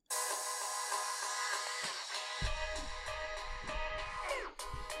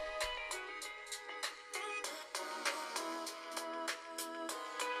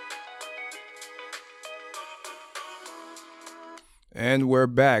And we're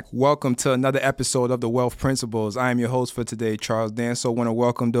back. Welcome to another episode of The Wealth Principles. I am your host for today, Charles Danso. I want to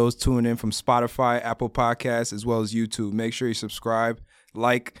welcome those tuning in from Spotify, Apple Podcasts, as well as YouTube. Make sure you subscribe,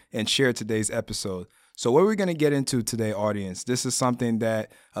 like, and share today's episode. So what we're going to get into today, audience, this is something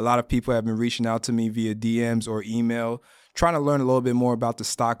that a lot of people have been reaching out to me via DMs or email, trying to learn a little bit more about the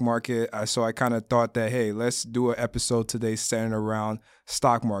stock market. So I kind of thought that, hey, let's do an episode today centered around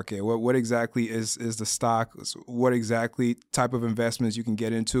stock market. What exactly is the stock? What exactly type of investments you can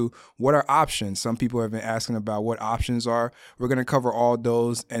get into? What are options? Some people have been asking about what options are. We're going to cover all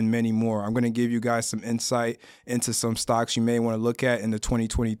those and many more. I'm going to give you guys some insight into some stocks you may want to look at in the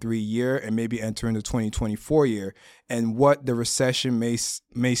 2023 year and maybe enter in the 2024 year, and what the recession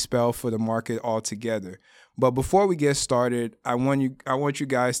may spell for the market altogether. But before we get started, I want you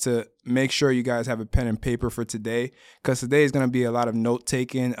guys to make sure you guys have a pen and paper for today, because today is going to be a lot of note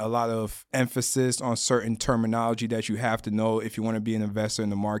taking, a lot of emphasis on certain terminology that you have to know if you want to be an investor in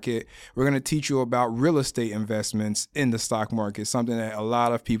the market. We're going to teach you about real estate investments in the stock market, something that a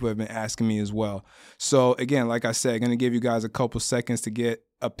lot of people have been asking me as well. So again, like I said, I'm going to give you guys a couple seconds to get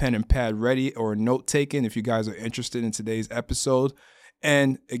a pen and pad ready or note taking if you guys are interested in today's episode.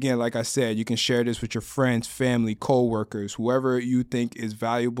 And again, like I said, you can share this with your friends, family, co-workers, whoever you think is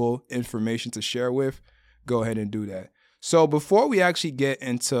valuable information to share with. Go ahead and do that. So before we actually get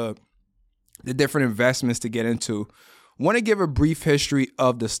into the different investments to get into, I want to give a brief history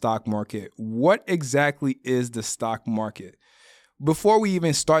of the stock market. What exactly is the stock market? Before we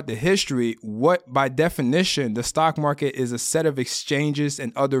even start the history, by definition, the stock market is a set of exchanges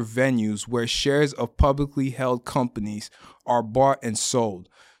and other venues where shares of publicly held companies are bought and sold.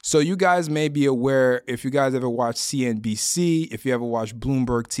 So you guys may be aware, if you guys ever watch CNBC, if you ever watch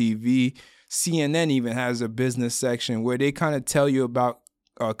Bloomberg TV, CNN even has a business section where they kind of tell you about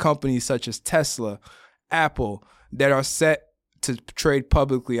companies such as Tesla, Apple, that are set to trade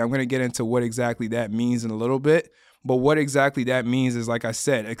publicly. I'm going to get into what exactly that means in a little bit. But what exactly that means is, like I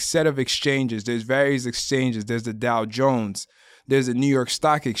said, a set of exchanges. There's various exchanges. There's the Dow Jones. There's a New York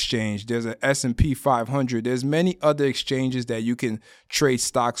Stock Exchange. There's a S&P 500. There's many other exchanges that you can trade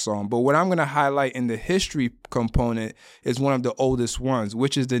stocks on. But what I'm going to highlight in the history component is one of the oldest ones,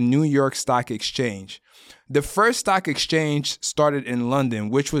 which is the New York Stock Exchange. The first stock exchange started in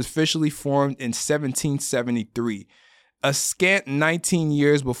London, which was officially formed in 1773, a scant 19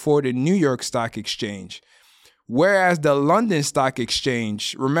 years before the New York Stock Exchange. Whereas the London Stock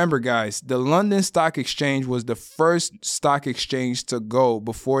Exchange, remember guys, the London Stock Exchange was the first stock exchange to go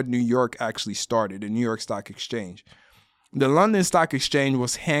before New York actually started, the New York Stock Exchange. The London Stock Exchange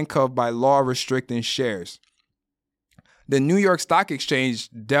was handcuffed by law restricting shares. The New York Stock Exchange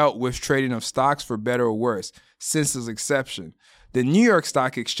dealt with trading of stocks for better or worse, since its inception. The New York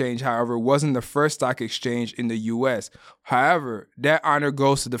Stock Exchange, however, wasn't the first stock exchange in the U.S. However, that honor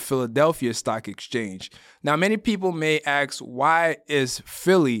goes to the Philadelphia Stock Exchange. Now, many people may ask, why is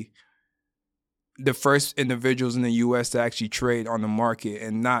Philly the first individuals in the U.S. to actually trade on the market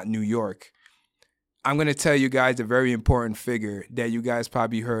and not New York? I'm going to tell you guys a very important figure that you guys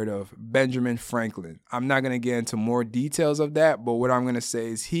probably heard of, Benjamin Franklin. I'm not going to get into more details of that, but what I'm going to say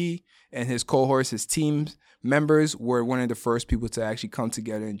is he and his cohorts, his teams, members were one of the first people to actually come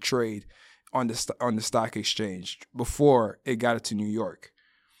together and trade on the stock exchange before it got it to New York.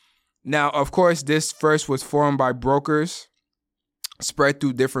 Now, of course, this first was formed by brokers spread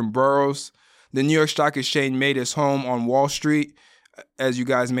through different boroughs. The New York Stock Exchange made its home on Wall Street, as you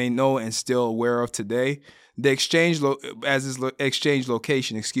guys may know and still aware of today. The exchange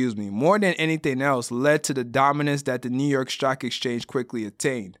location, more than anything else, led to the dominance that the New York Stock Exchange quickly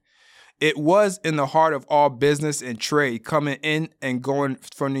attained. It was in the heart of all business and trade coming in and going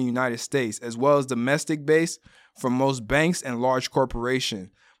from the United States, as well as domestic base from most banks and large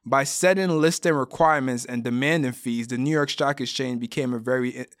corporations. By setting listing requirements and demanding fees, the New York Stock Exchange became a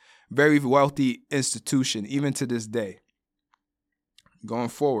very, very wealthy institution, even to this day. Going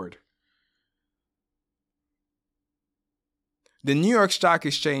forward, the New York Stock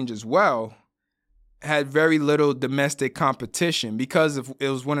Exchange as well had very little domestic competition because it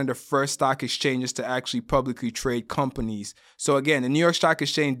was one of the first stock exchanges to actually publicly trade companies. So again, the New York Stock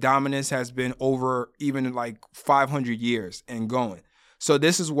Exchange dominance has been over even like 500 years and going. So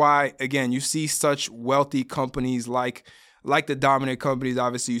this is why, again, you see such wealthy companies like the dominant companies.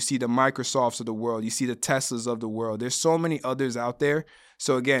 Obviously, you see the Microsofts of the world, you see the Teslas of the world. There's so many others out there.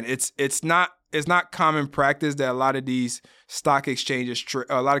 So again, it's not common practice that a lot of these stock exchanges,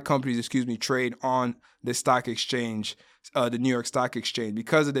 a lot of companies, trade on the stock exchange. the New York Stock Exchange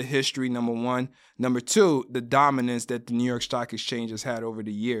because of the history, number one. Number two, the dominance that the New York Stock Exchange has had over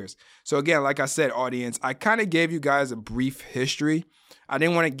the years. So again, like I said, audience, I kind of gave you guys a brief history. I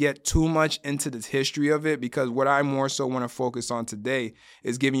didn't want to get too much into the history of it because what I more so want to focus on today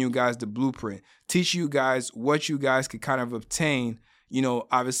is giving you guys the blueprint, teach you guys what you guys could kind of obtain, you know,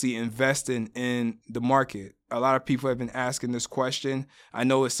 obviously investing in the market. A lot of people have been asking this question. I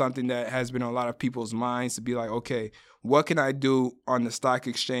know it's something that has been on a lot of people's minds to be like, okay, what can I do on the stock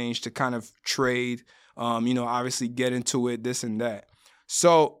exchange to kind of trade, you know, obviously get into it, this and that.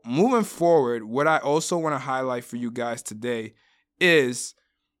 So moving forward, what I also want to highlight for you guys today is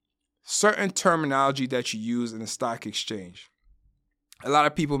certain terminology that you use in the stock exchange. A lot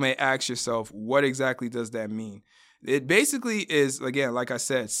of people may ask yourself, what exactly does that mean? It basically is, again, like I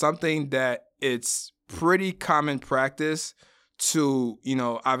said, something that it's pretty common practice to, you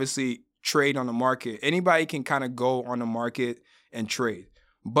know, obviously trade on the market. Anybody can kind of go on the market and trade.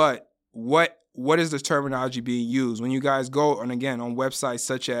 But what is the terminology being used? When you guys go on, again, on websites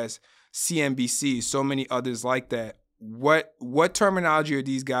such as CNBC, so many others like that, what terminology are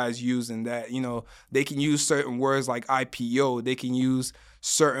these guys using that, you know, they can use certain words like IPO, they can use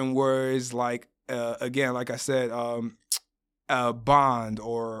certain words like, again, like I said, bond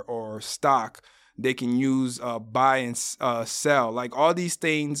or stock. They can use buy and sell. Like all these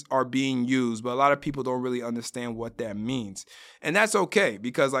things are being used, but a lot of people don't really understand what that means. And that's okay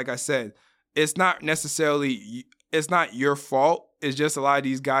because, like I said, it's not your fault. It's just a lot of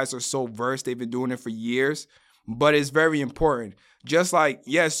these guys are so versed. They've been doing it for years, but it's very important. Just like,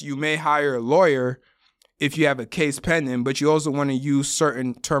 yes, you may hire a lawyer if you have a case pending, but you also want to use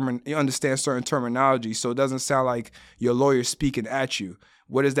you understand certain terminology so it doesn't sound like your lawyer speaking at you.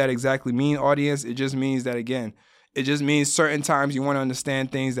 What does that exactly mean, audience? It just means that, again, it just means certain times you want to understand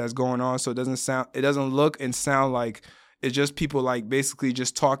things that's going on so it doesn't look and sound like it's just people like basically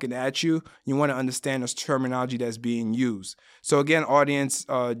just talking at you. You want to understand the terminology that's being used. So again, audience,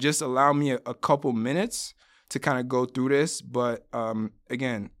 just allow me a couple minutes to kind of go through this. But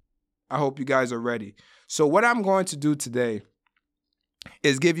again, I hope you guys are ready. So what I'm going to do today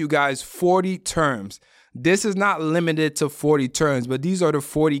is give you guys 40 terms. This is not limited to 40 terms, but these are the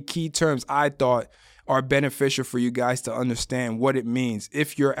 40 key terms I thought are beneficial for you guys to understand what it means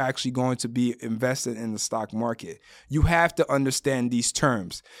if you're actually going to be invested in the stock market. You have to understand these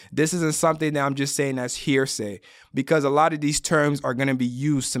terms. This isn't something that I'm just saying as hearsay, because a lot of these terms are going to be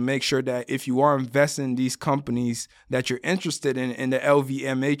used to make sure that if you are investing in these companies that you're interested in the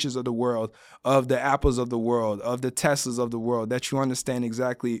LVMHs of the world, of the Apples of the world, of the Teslas of the world, that you understand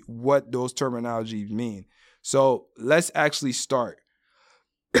exactly what those terminologies mean. So let's actually start.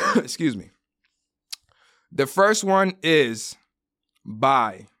 Excuse me. The first one is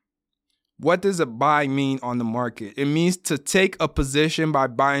buy. What does a buy mean on the market? It means to take a position by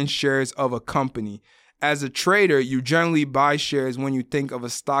buying shares of a company. As a trader, you generally buy shares when you think of a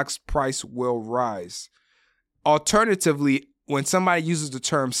stock's price will rise. Alternatively, when somebody uses the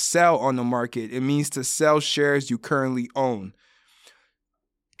term sell on the market, it means to sell shares you currently own.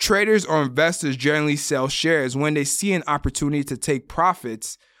 Traders or investors generally sell shares when they see an opportunity to take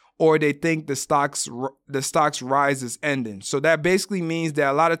profits or they think the stock's rise is ending. So that basically means that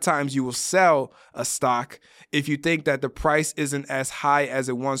a lot of times you will sell a stock if you think that the price isn't as high as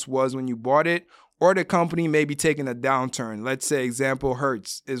it once was when you bought it, or the company may be taking a downturn. Let's say example,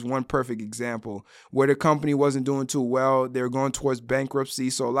 Hertz is one perfect example where the company wasn't doing too well. They're going towards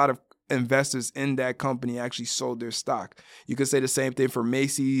bankruptcy. So a lot of investors in that company actually sold their stock. You could say the same thing for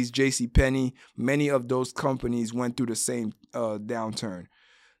Macy's, JCPenney. Many of those companies went through the same downturn.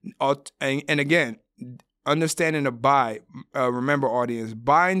 And again, understanding a buy, remember audience,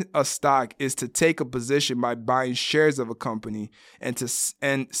 buying a stock is to take a position by buying shares of a company, and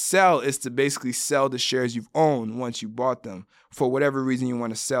sell is to basically sell the shares you've owned once you bought them for whatever reason you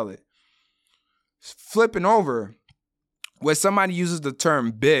want to sell it. Flipping over, where somebody uses the term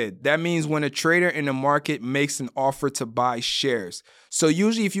bid, that means when a trader in the market makes an offer to buy shares. So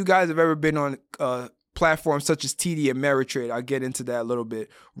usually if you guys have ever been on platforms such as TD Ameritrade, I'll get into that a little bit,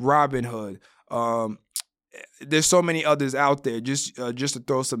 Robinhood, there's so many others out there, just to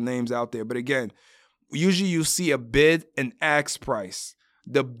throw some names out there. But again, usually you see a bid and ask price.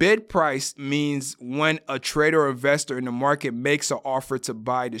 The bid price means when a trader or investor in the market makes an offer to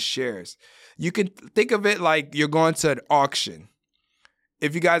buy the shares. You can think of it like you're going to an auction.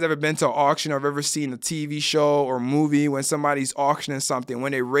 If you guys ever been to an auction or have ever seen a TV show or movie when somebody's auctioning something,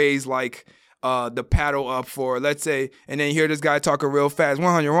 when they raise like the paddle up for, let's say, and then you hear this guy talking real fast,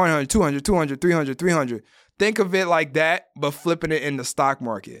 100, 100, 200, 200, 300, 300. Think of it like that, but flipping it in the stock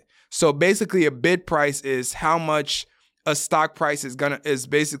market. So basically a bid price is how much a stock price is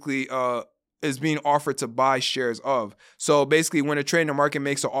basically is being offered to buy shares of. So basically, when a trader in the market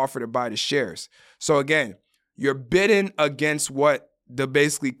makes an offer to buy the shares. So again, you're bidding against what the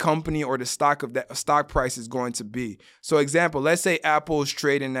basically company or the stock of that stock price is going to be. So example, let's say Apple is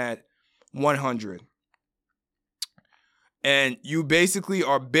trading at 100. And you basically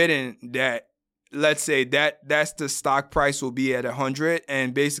are bidding that, let's say that's the stock price will be at 100.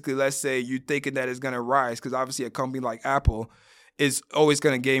 And basically, let's say you're thinking that it's going to rise because obviously a company like Apple is always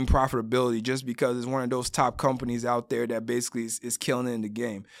going to gain profitability just because it's one of those top companies out there that basically is killing it in the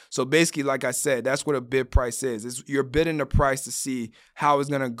game. So basically, like I said, that's what a bid price is. You're bidding the price to see how it's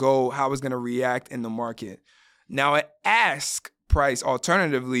going to go, how it's going to react in the market. Now, an ask price,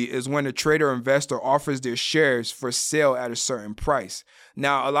 alternatively, is when a trader or investor offers their shares for sale at a certain price.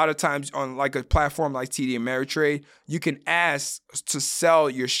 Now, a lot of times on like a platform like TD Ameritrade, you can ask to sell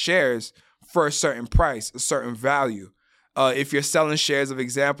your shares for a certain price, a certain value. If you're selling shares, of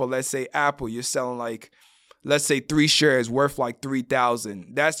example, let's say Apple, you're selling like, let's say 3 shares worth like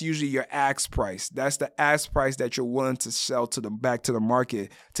 $3,000. That's usually your ask price. That's the ask price that you're willing to sell back to the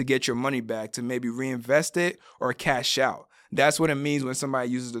market to get your money back, to maybe reinvest it or cash out. That's what it means when somebody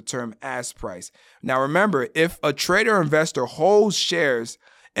uses the term ask price. Now, remember, if a trader or investor holds shares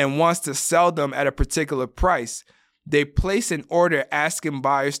and wants to sell them at a particular price, they place an order asking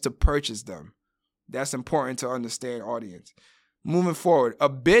buyers to purchase them. That's important to understand, audience. Moving forward, a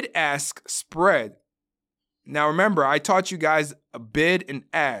bid-ask spread. Now, remember, I taught you guys a bid and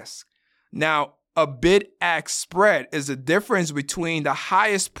ask. Now, a bid-ask spread is the difference between the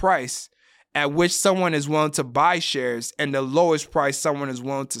highest price at which someone is willing to buy shares and the lowest price someone is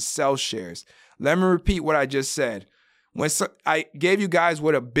willing to sell shares. Let me repeat what I just said. I gave you guys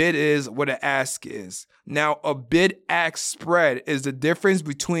what a bid is, what an ask is. Now, a bid-ask spread is the difference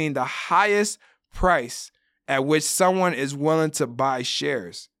between the highest price at which someone is willing to buy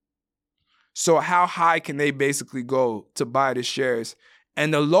shares. So how high can they basically go to buy the shares,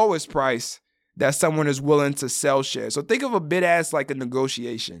 and the lowest price that someone is willing to sell shares? So think of a bid-ask like a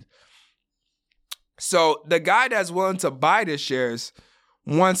negotiation. So the guy that's willing to buy the shares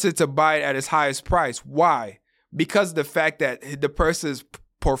wants it to buy it at its highest price. Why? Because of the fact that the person's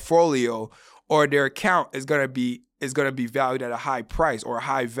portfolio or their account is going to be valued at a high price or a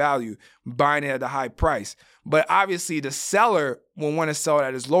high value, buying it at a high price. But obviously the seller will want to sell it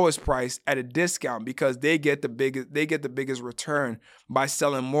at its lowest price at a discount because they get the biggest return by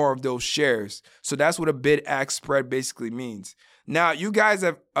selling more of those shares. So that's what a bid-ask spread basically means. Now, you guys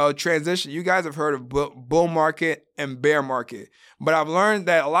have transitioned. You guys have heard of bull market and bear market. But I've learned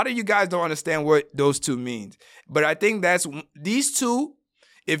that a lot of you guys don't understand what those two mean. But I think that's these two.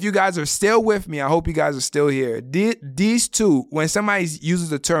 If you guys are still with me, I hope you guys are still here. These two, when somebody uses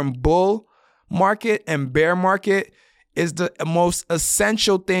the term bull market and bear market, is the most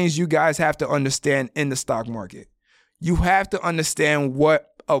essential things you guys have to understand in the stock market. You have to understand what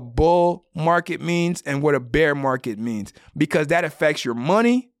a bull market means and what a bear market means, because that affects your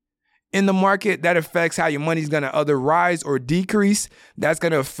money in the market. That affects how your money is going to either rise or decrease. That's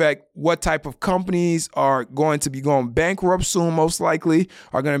going to affect what type of companies are going to be going bankrupt soon, most likely,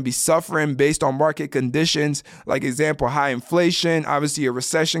 are going to be suffering based on market conditions. Like example, high inflation, obviously a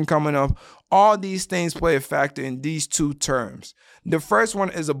recession coming up. All these things play a factor in these two terms. The first one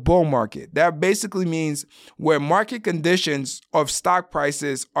is a bull market. That basically means where market conditions of stock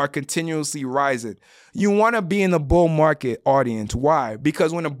prices are continuously rising. You want to be in the bull market, audience. Why?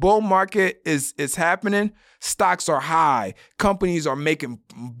 Because when a bull market is happening, stocks are high. Companies are making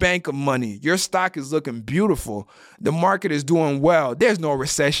bank of money. Your stock is looking beautiful. The market is doing well. There's no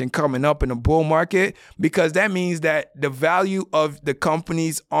recession coming up in the bull market, because that means that the value of the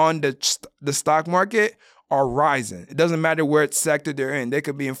companies on the stock market are rising. It doesn't matter what sector they're in. They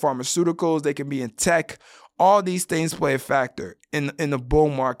could be in pharmaceuticals. They can be in tech. All these things play a factor in the bull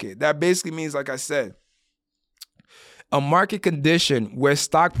market. That basically means, like I said, a market condition where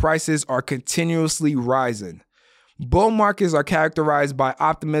stock prices are continuously rising. Bull markets are characterized by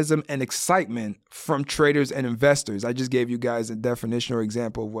optimism and excitement from traders and investors. I just gave you guys a definition or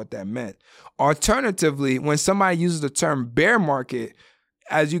example of what that meant. Alternatively, when somebody uses the term bear market,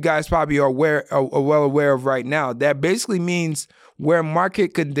 as you guys probably are well aware of right now, that basically means where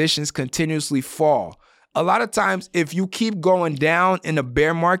market conditions continuously fall. A lot of times, if you keep going down in a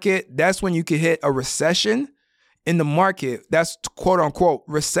bear market, that's when you can hit a recession in the market. That's quote unquote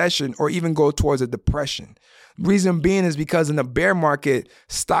recession, or even go towards a depression. Reason being is because in the bear market,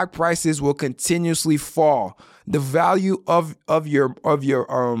 stock prices will continuously fall. The value of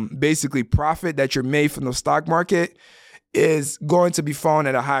your basically profit that you're made from the stock market is going to be falling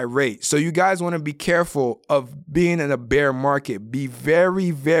at a high rate. So you guys want to be careful of being in a bear market. Be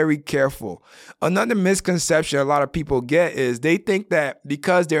very, very careful. Another misconception a lot of people get is they think that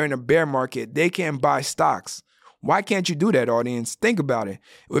because they're in a bear market, they can't buy stocks. Why can't you do that, audience? Think about it.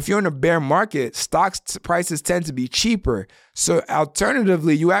 If you're in a bear market, stocks prices tend to be cheaper. So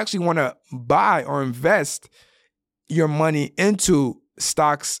alternatively, you actually want to buy or invest your money into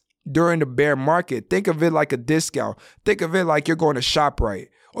stocks during the bear market. Think of it like a discount. Think of it like you're going to ShopRite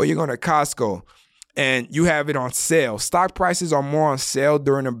or you're going to Costco and you have it on sale. Stock prices are more on sale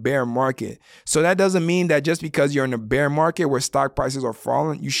during a bear market. So that doesn't mean that just because you're in a bear market where stock prices are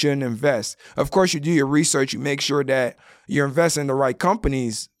falling, you shouldn't invest. Of course, you do your research. You make sure that you're investing in the right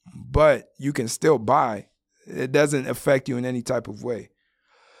companies, but you can still buy. It doesn't affect you in any type of way.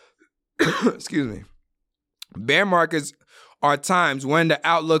 Excuse me. Bear markets are times when the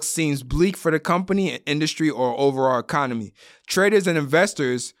outlook seems bleak for the company, industry, or overall economy. Traders and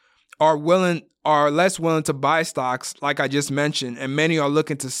investors are less willing to buy stocks, like I just mentioned, and many are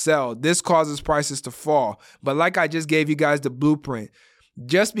looking to sell. This causes prices to fall. But like I just gave you guys the blueprint,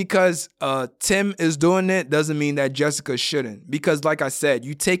 just because Tim is doing it doesn't mean that Jessica shouldn't. Because like I said,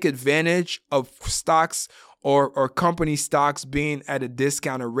 you take advantage of stocks or company stocks being at a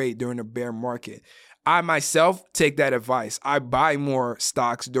discounted rate during a bear market. I myself take that advice. I buy more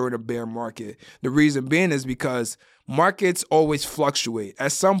stocks during a bear market. The reason being is because markets always fluctuate.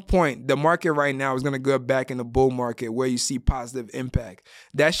 At some point, the market right now is going to go back in the bull market where you see positive impact.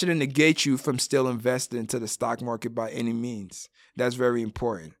 That shouldn't negate you from still investing into the stock market by any means. That's very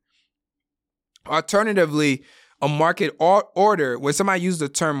important. Alternatively, a market order, when somebody uses the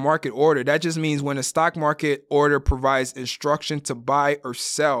term market order, that just means when a stock market order provides instruction to buy or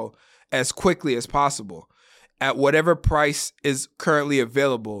sell as quickly as possible at whatever price is currently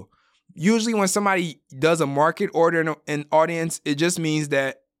available. Usually when somebody does a market order in an audience, it just means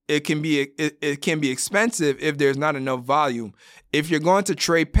that it can be expensive if there's not enough volume. If you're going to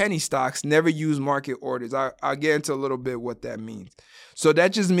trade penny stocks, never use market orders. I'll get into a little bit what that means. So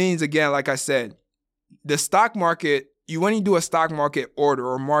that just means, again, like I said, the stock market, when you do a stock market order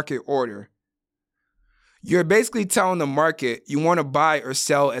or market order, you're basically telling the market you want to buy or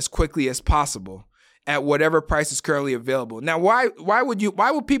sell as quickly as possible at whatever price is currently available. Now, why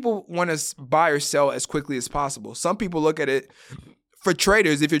would people want to buy or sell as quickly as possible? Some people look at it, for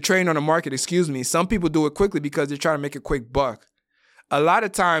traders, if you're trading on the market, some people do it quickly because they're trying to make a quick buck. A lot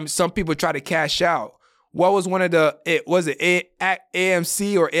of times, some people try to cash out. What was one of AMC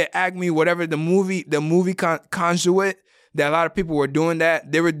or Acme, whatever, the movie conduit, that a lot of people were doing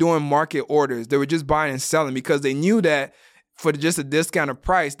that. They were doing market orders. They were just buying and selling because they knew that for just a discounted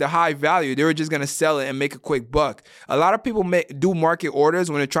price, the high value, they were just going to sell it and make a quick buck. A lot of people do market orders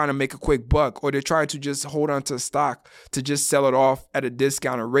when they're trying to make a quick buck, or they're trying to just hold on to stock to just sell it off at a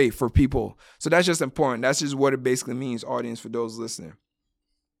discounted rate for people. So that's just important. That's just what it basically means, audience, for those listening.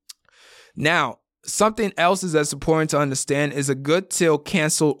 Now, something else that's important to understand is a good till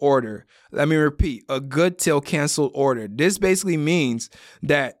canceled order. Let me repeat, a good till canceled order. This basically means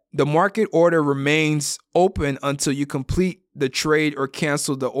that the market order remains open until you complete the trade or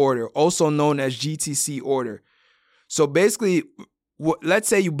cancel the order, also known as GTC order. So basically, let's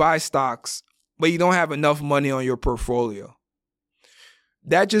say you buy stocks, but you don't have enough money on your portfolio.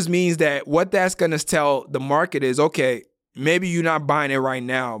 That just means that what that's going to tell the market is, okay, maybe you're not buying it right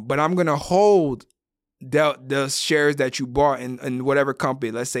now, but I'm going to hold the shares that you bought in whatever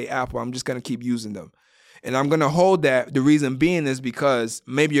company, let's say Apple. I'm just going to keep using them. And I'm going to hold that. The reason being is because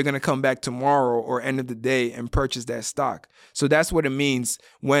maybe you're going to come back tomorrow or end of the day and purchase that stock. So that's what it means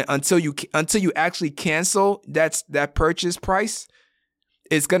until you actually cancel that purchase price.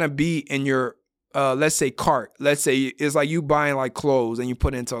 It's going to be in your let's say cart. Let's say it's like you buying like clothes and you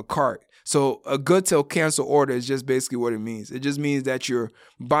put it into a cart. So a good till cancel order is just basically what it means. It just means that you're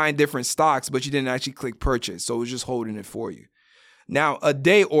buying different stocks, but you didn't actually click purchase. So it's just holding it for you. Now, a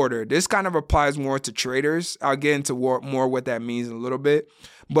day order, this kind of applies more to traders. I'll get into more what that means in a little bit.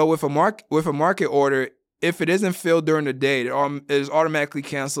 But with a market order, if it isn't filled during the day, it is automatically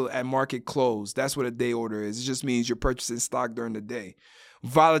canceled at market close. That's what a day order is. It just means you're purchasing stock during the day.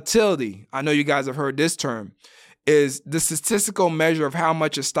 Volatility, I know you guys have heard this term, is the statistical measure of how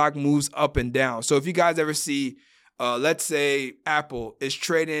much a stock moves up and down. So if you guys ever see, let's say Apple is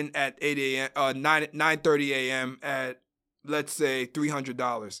trading at 8 a.m., 9:30 a.m. at, let's say,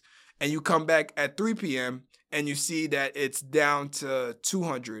 $300, and you come back at 3 p.m. and you see that it's down to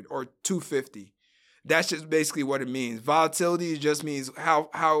 200 or 250. That's just basically what it means. Volatility just means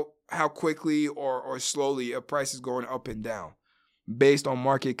how quickly or slowly a price is going up and down based on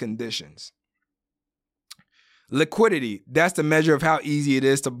market conditions. Liquidity, that's the measure of how easy it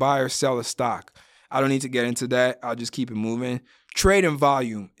is to buy or sell a stock. I don't need to get into that. I'll just keep it moving. Trading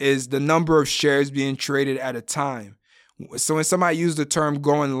volume is the number of shares being traded at a time. So when somebody uses the term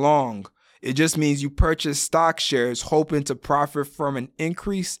going long, it just means you purchase stock shares hoping to profit from an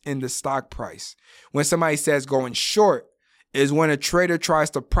increase in the stock price. When somebody says going short, is when a trader tries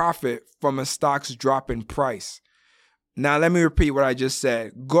to profit from a stock's drop in price. Now, let me repeat what I just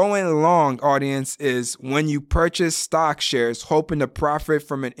said. Going long, audience, is when you purchase stock shares hoping to profit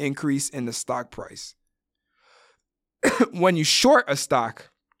from an increase in the stock price. When you short a stock,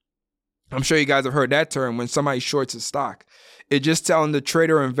 I'm sure you guys have heard that term, when somebody shorts a stock, it's just telling the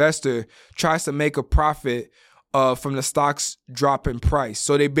trader or investor tries to make a profit from the stock's drop in price.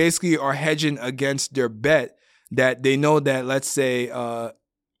 So they basically are hedging against their bet that they know that, let's say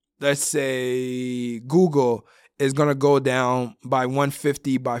Google is going to go down by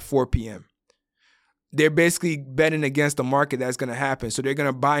 150 by 4 p.m. They're basically betting against the market that's going to happen. So they're going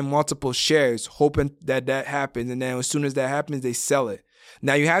to buy multiple shares hoping that happens. And then as soon as that happens, they sell it.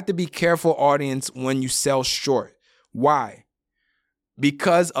 Now, you have to be careful, audience, when you sell short. Why?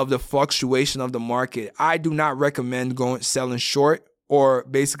 Because of the fluctuation of the market. I do not recommend selling short, or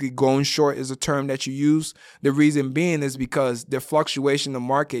basically going short is a term that you use. The reason being is because the fluctuation in the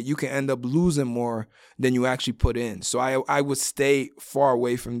market, you can end up losing more than you actually put in. So I would stay far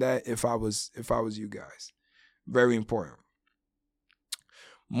away from that if I was you guys. Very important.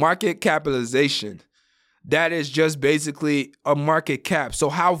 Market capitalization. That is just basically a market cap. So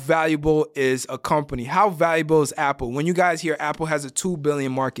how valuable is a company? How valuable is Apple? When you guys hear Apple has a $2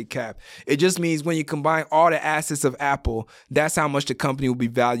 billion market cap, it just means when you combine all the assets of Apple, that's how much the company will be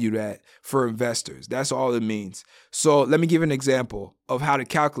valued at for investors. That's all it means. So let me give an example of how to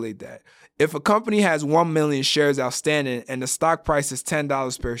calculate that. If a company has 1 million shares outstanding and the stock price is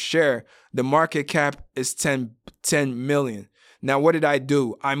 $10 per share, the market cap is 10 million. Now, what did I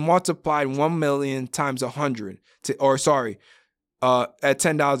do? I multiplied 1 million times 100 at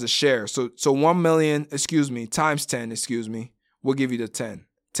 $10 a share. So 1 million, times 10, will give you the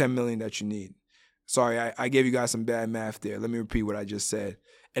 10 million that you need. Sorry, I gave you guys some bad math there. Let me repeat what I just said.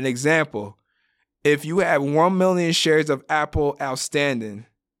 An example, if you have 1 million shares of Apple outstanding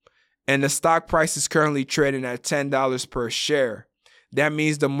and the stock price is currently trading at $10 per share, that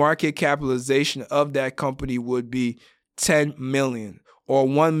means the market capitalization of that company would be 10 million, or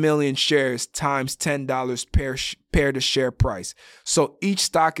 1 million shares times $10 per the share price. So each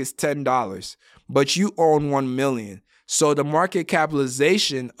stock is $10, but you own 1 million. So the market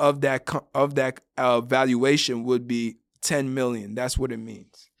capitalization of that valuation would be 10 million. That's what it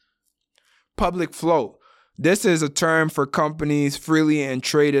means. Public float. This is a term for companies freely and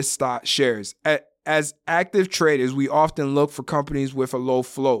traded stock shares. As active traders, we often look for companies with a low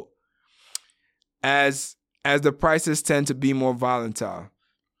float, as the prices tend to be more volatile.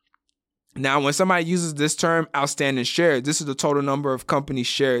 Now, when somebody uses this term, outstanding shares, this is the total number of company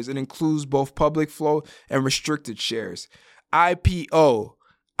shares. It includes both public float and restricted shares. IPO.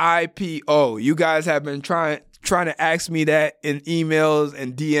 You guys have been trying to ask me that in emails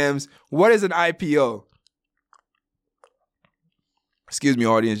and DMs. What is an IPO? Excuse me,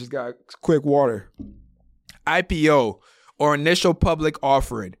 audience. Just got quick water. IPO, or initial public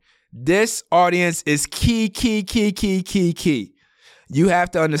offering. This, audience, is key. You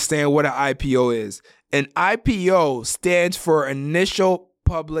have to understand what an IPO is. An IPO stands for initial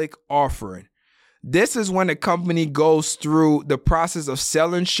public offering. This is when a company goes through the process of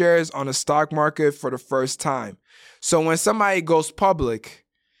selling shares on the stock market for the first time. So when somebody goes public,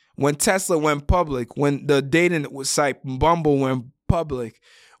 when Tesla went public, when the dating site Bumble went public,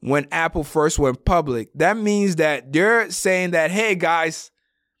 when Apple first went public, that means that they're saying that, hey guys,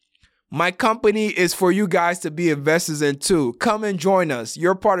 my company is for you guys to be investors in too. Come and join us.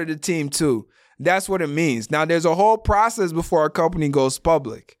 You're part of the team too. That's what it means. Now, there's a whole process before a company goes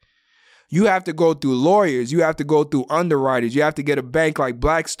public. You have to go through lawyers. You have to go through underwriters. You have to get a bank like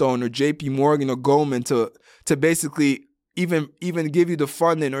Blackstone or JP Morgan or Goldman to basically even give you the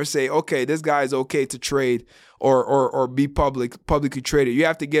funding or say, okay, this guy is okay to trade or be publicly traded. You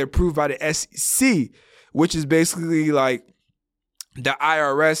have to get approved by the SEC, which is basically like the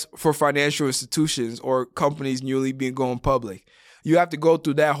IRS for financial institutions or companies newly being going public. You have to go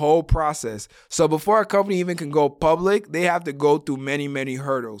through that whole process. So before a company even can go public, they have to go through many, many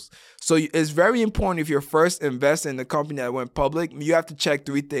hurdles. So it's very important, if you're first investing in the company that went public, you have to check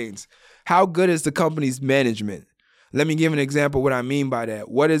 3 things. How good is the company's management? Let me give an example of what I mean by that.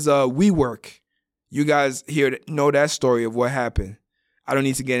 What is WeWork? You guys know that story of what happened. I don't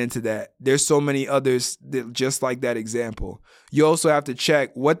need to get into that. There's so many others that just like that example. You also have to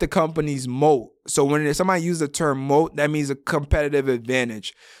check what the company's moat. So when somebody uses the term moat, that means a competitive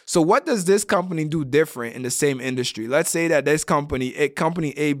advantage. So what does this company do different in the same industry? Let's say that this company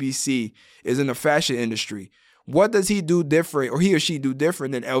ABC, is in the fashion industry. What does he do different, or he or she do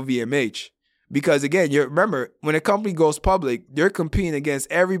different than LVMH? Because again, you remember, when a company goes public, they're competing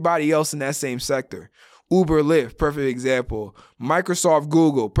against everybody else in that same sector. Uber, Lyft, perfect example. Microsoft,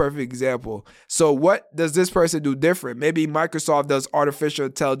 Google, perfect example. So what does this person do different? Maybe Microsoft does artificial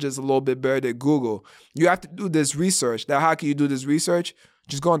intelligence a little bit better than Google. You have to do this research. Now, how can you do this research?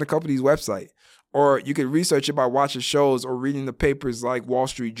 Just go on the company's website. Or you can research it by watching shows or reading the papers like Wall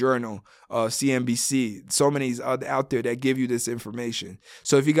Street Journal, CNBC. So many out there that give you this information.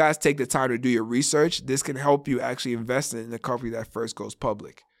 So if you guys take the time to do your research, this can help you actually invest in the company that first goes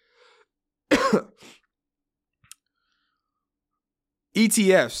public.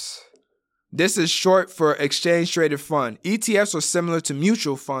 ETFs. This is short for exchange traded fund. ETFs are similar to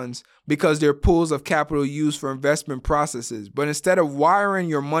mutual funds because they're pools of capital used for investment processes. But instead of wiring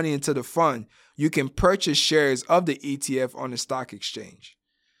your money into the fund, you can purchase shares of the ETF on the stock exchange.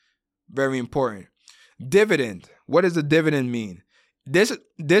 Very important. Dividend. What does a dividend mean? This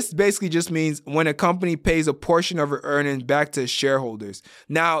basically just means when a company pays a portion of her earnings back to its shareholders.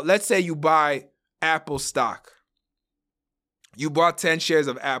 Now, let's say you buy Apple stock. You bought 10 shares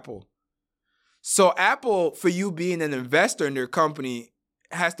of Apple. So Apple, for you being an investor in their company,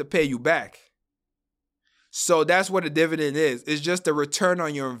 has to pay you back. So that's what a dividend is. It's just a return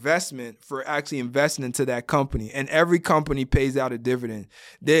on your investment for actually investing into that company. And every company pays out a dividend.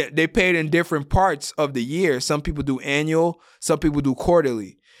 They pay it in different parts of the year. Some people do annual, some people do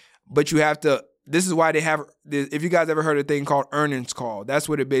quarterly. But you have to, this is why they have, if you guys ever heard a thing called earnings call, that's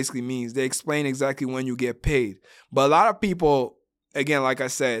what it basically means. They explain exactly when you get paid. But a lot of people, again, like I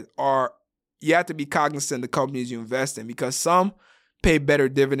said, you have to be cognizant of the companies you invest in, because some pay better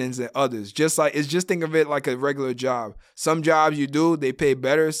dividends than others. Just think of it like a regular job. Some jobs you do, they pay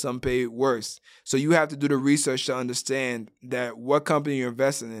better, some pay worse. So you have to do the research to understand that what company you're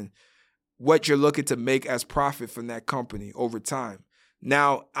investing in, what you're looking to make as profit from that company over time.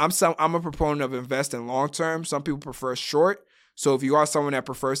 Now, I'm a proponent of investing long term. Some people prefer short. So if you are someone that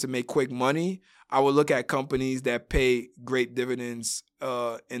prefers to make quick money, I would look at companies that pay great dividends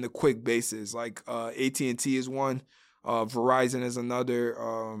in a quick basis. Like AT&T is one. Verizon is another.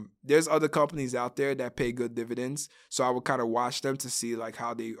 There's other companies out there that pay good dividends. So I would kind of watch them to see like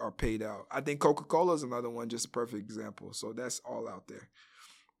how they are paid out. I think Coca-Cola is another one, just a perfect example. So that's all out there.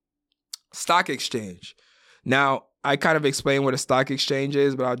 Stock exchange. Now, I kind of explained what a stock exchange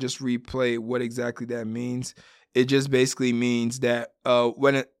is, but I'll just replay what exactly that means. It just basically means that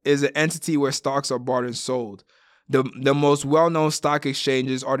when it is an entity where stocks are bought and sold. The most well-known stock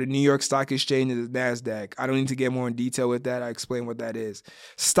exchanges are the New York Stock Exchange and the NASDAQ. I don't need to get more in detail with that. I explain what that is.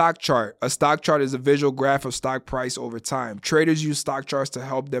 Stock chart. A stock chart is a visual graph of stock price over time. Traders use stock charts to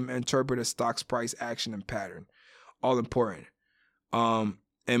help them interpret a stock's price action and pattern. All important. And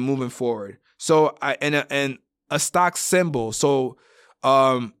moving forward. So a stock symbol. So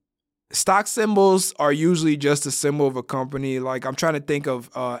stock symbols are usually just a symbol of a company. Like I'm trying to think of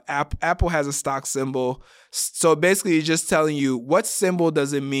Apple has a stock symbol. So basically it's just telling you what symbol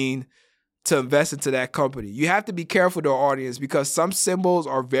does it mean to invest into that company. You have to be careful, though, audience, because some symbols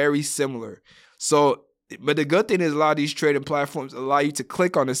are very similar. So, but the good thing is a lot of these trading platforms allow you to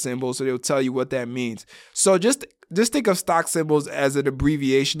click on the symbol, so they'll tell you what that means. So just think of stock symbols as an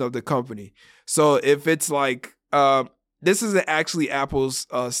abbreviation of the company. So if it's like, this isn't actually Apple's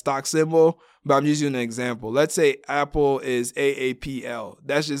stock symbol, but I'm just using an example. Let's say Apple is AAPL.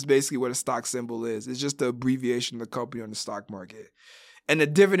 That's just basically what a stock symbol is. It's just the abbreviation of the company on the stock market. And the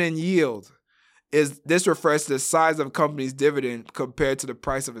dividend yield this refers to the size of a company's dividend compared to the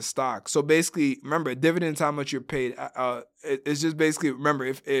price of a stock. So basically, remember, dividend is how much you're paid. It's just basically, remember,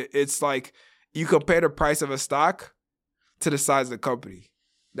 if it's like you compare the price of a stock to the size of the company.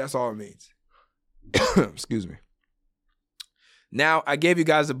 That's all it means. Excuse me. Now, I gave you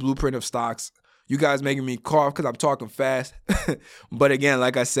guys a blueprint of stocks. You guys making me cough because I'm talking fast. But again,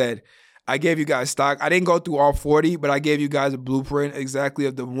 like I said, I gave you guys stock. I didn't go through all 40, but I gave you guys a blueprint exactly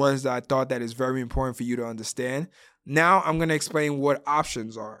of the ones that I thought that is very important for you to understand. Now, I'm going to explain what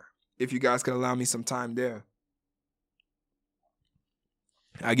options are, if you guys can allow me some time there.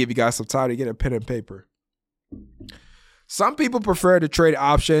 I'll give you guys some time to get a pen and paper. Some people prefer to trade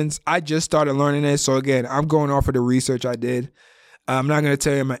options. I just started learning this. So again, I'm going off of the research I did. I'm not going to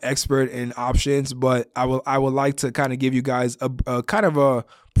tell you I'm an expert in options, but I would like to kind of give you guys a kind of a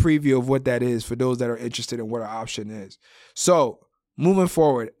preview of what that is for those that are interested in what an option is. So Moving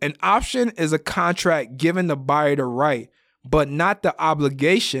forward, an option is a contract giving the buyer the right, but not the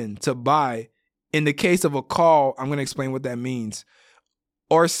obligation to buy. In the case of a call, I'm going to explain what that means.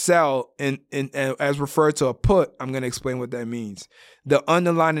 Or sell, as referred to a put, I'm going to explain what that means. The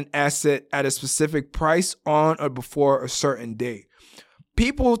underlying asset at a specific price on or before a certain date.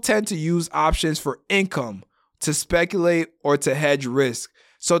 People tend to use options for income, to speculate, or to hedge risk.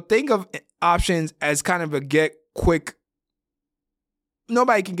 So think of options as kind of a get quick.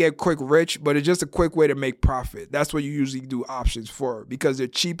 Nobody can get quick rich, but it's just a quick way to make profit. That's what you usually do options for, because they're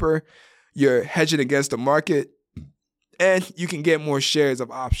cheaper. You're hedging against the market, and you can get more shares of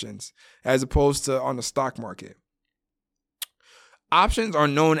options as opposed to on the stock market. Options are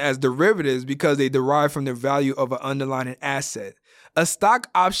known as derivatives because they derive from the value of an underlying asset. A stock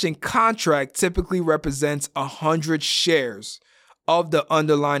option contract typically represents 100 shares of the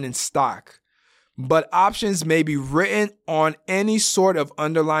underlying stock. But options may be written on any sort of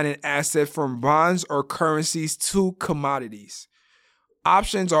underlying asset, from bonds or currencies to commodities.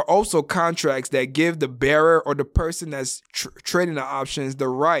 Options are also contracts that give the bearer or the person that's trading the options the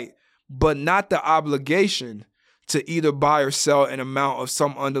right, but not the obligation, to either buy or sell an amount of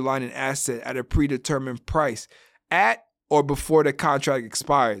some underlying asset at a predetermined price at or before the contract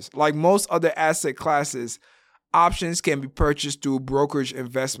expires. Like most other asset classes, options can be purchased through brokerage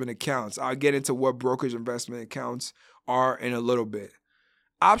investment accounts. I'll get into what brokerage investment accounts are in a little bit.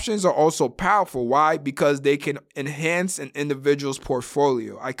 Options are also powerful. Why? Because they can enhance an individual's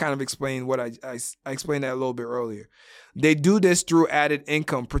portfolio. I kind of explained what I explained that a little bit earlier. They do this through added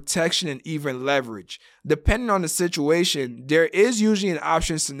income, protection, and even leverage. Depending on the situation, there is usually an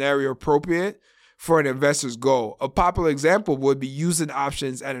option scenario appropriate for an investor's goal. A popular example would be using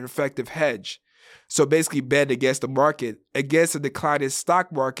options as an effective hedge. So basically bet against the market, against a declining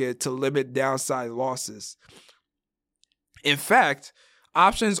stock market to limit downside losses. In fact,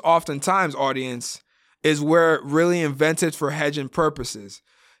 options oftentimes, audience, is where really invented for hedging purposes.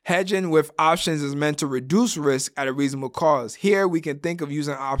 Hedging with options is meant to reduce risk at a reasonable cost. Here, we can think of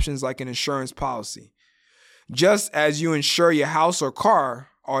using options like an insurance policy. Just as you insure your house or car,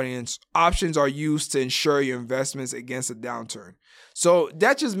 audience, options are used to insure your investments against a downturn. So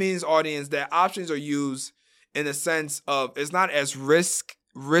that just means, audience, that options are used in the sense of it's not as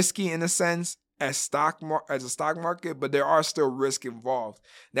risky in a sense as a stock market, but there are still risk involved.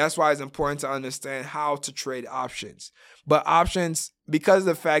 That's why it's important to understand how to trade options. But options, because of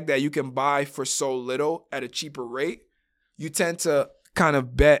the fact that you can buy for so little at a cheaper rate, you tend to kind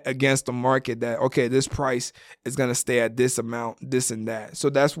of bet against the market that, okay, this price is going to stay at this amount, this and that. So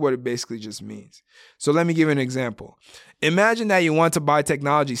that's what it basically just means. So let me give you an example. Imagine that you want to buy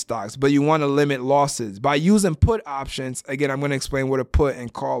technology stocks, but you want to limit losses. By using put options, again, I'm going to explain what a put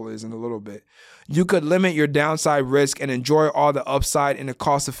and call is in a little bit. You could limit your downside risk and enjoy all the upside in a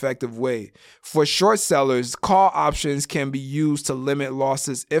cost-effective way. For short sellers, call options can be used to limit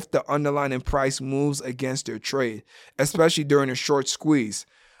losses if the underlying price moves against their trade, especially during a short squeeze.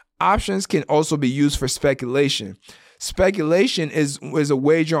 Options can also be used for speculation. Speculation is a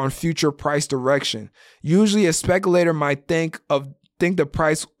wager on future price direction. Usually a speculator might think the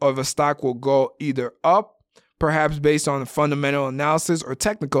price of a stock will go either up, perhaps based on fundamental analysis or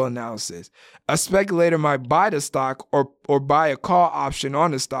technical analysis. A speculator might buy the stock or buy a call option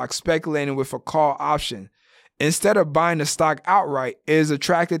on the stock, speculating with a call option. Instead of buying the stock outright, it is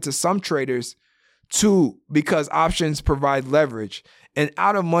attracted to some traders too, because options provide leverage. An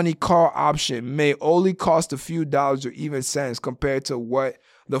out-of-money call option may only cost a few dollars or even cents compared to what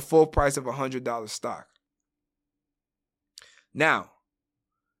the full price of $100 stock. Now,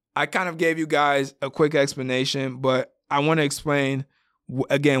 I kind of gave you guys a quick explanation, but I want to explain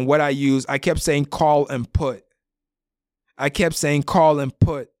again what I use. I kept saying call and put. I kept saying call and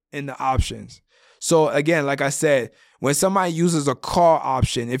put in the options. So again, like I said, when somebody uses a call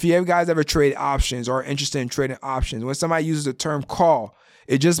option, if you guys ever trade options or are interested in trading options, when somebody uses the term call,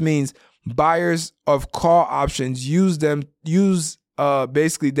 it just means buyers of call options use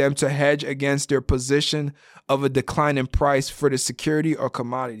basically them to hedge against their position of a decline in price for the security or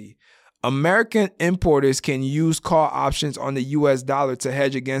commodity. American importers can use call options on the US dollar to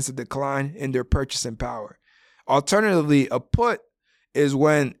hedge against a decline in their purchasing power. Alternatively, a put is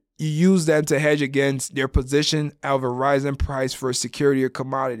when you use them to hedge against their position of a rising price for a security or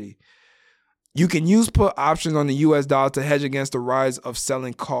commodity. You can use put options on the US dollar to hedge against the rise of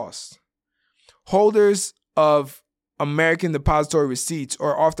selling costs. Holders of American depository receipts,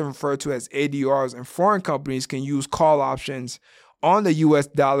 or often referred to as ADRs, and foreign companies can use call options on the US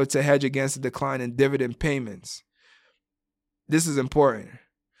dollar to hedge against the decline in dividend payments. This is important.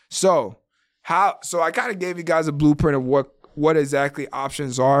 So I kind of gave you guys a blueprint of what what exactly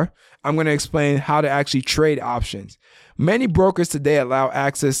options are, I'm going to explain how to actually trade options. Many brokers today allow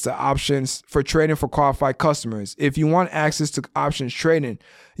access to options for trading for qualified customers. If you want access to options trading,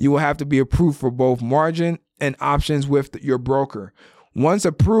 you will have to be approved for both margin and options with your broker. Once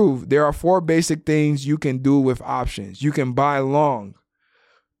approved, there are 4 basic things you can do with options. You can buy long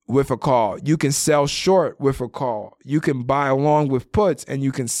with a call. You can sell short with a call. You can buy long with puts, and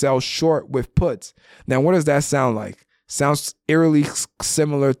you can sell short with puts. Now, what does that sound like? Sounds eerily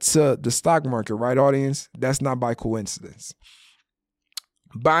similar to the stock market, right, audience? That's not by coincidence.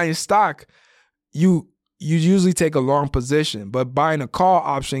 Buying stock, you usually take a long position, but buying a call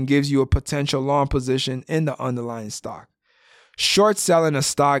option gives you a potential long position in the underlying stock. Short selling a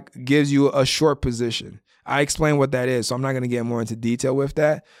stock gives you a short position. I explain what that is, so I'm not going to get more into detail with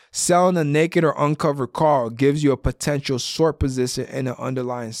that. Selling a naked or uncovered call gives you a potential short position in the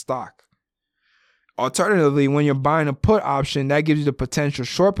underlying stock. Alternatively, when you're buying a put option, that gives you the potential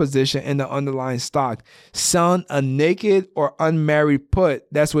short position in the underlying stock. Selling a naked or unmarried put,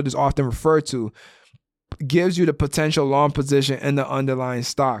 that's what is often referred to, gives you the potential long position in the underlying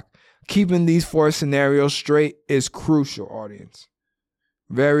stock. Keeping these 4 scenarios straight is crucial, audience.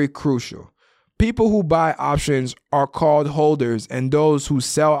 Very crucial. People who buy options are called holders, and those who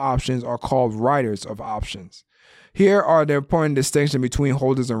sell options are called writers of options. Here are the important distinctions between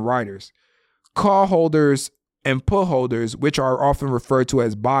holders and writers. Call holders and put holders, which are often referred to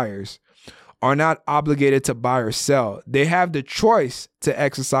as buyers, are not obligated to buy or sell. They have the choice to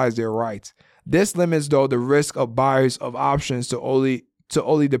exercise their rights. This limits, though, the risk of buyers of options to only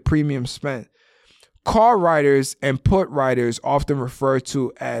the premium spent. Call writers and put writers, often referred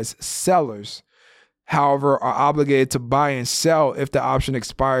to as sellers, however, are obligated to buy and sell if the option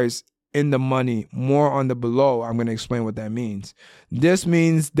expires in the money. More on the below. I'm going to explain what that means. This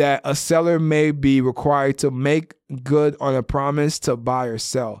means that a seller may be required to make good on a promise to buy or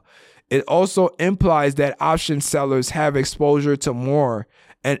sell. It also implies that option sellers have exposure to more,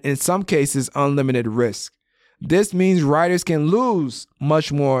 and in some cases, unlimited risk. This means writers can lose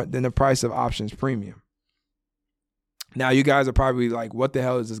much more than the price of options premium. Now, you guys are probably like, what the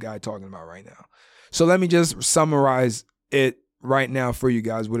hell is this guy talking about right now? So let me just summarize it right now for you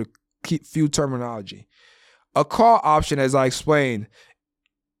guys with a few terminology. A call option, as I explained,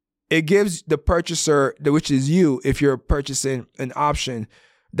 it gives the purchaser, which is you, if you're purchasing an option,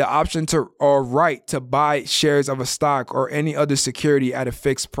 the option to or right to buy shares of a stock or any other security at a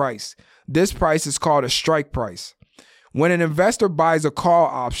fixed price. This price is called a strike price. When an investor buys a call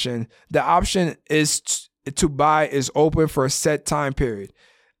option, the option is to buy is open for a set time period.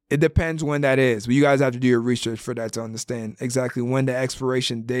 It depends when that is. But you guys have to do your research for that to understand exactly when the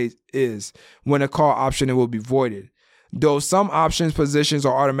expiration date is. When a call option, it will be voided. Though some options positions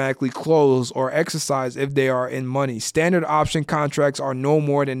are automatically closed or exercised if they are in money. Standard option contracts are no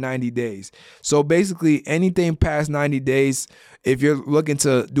more than 90 days. So basically anything past 90 days, if you're looking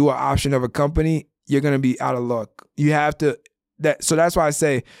to do an option of a company, you're going to be out of luck. You have to, so that's why I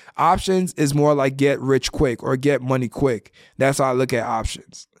say options is more like get rich quick or get money quick. That's how I look at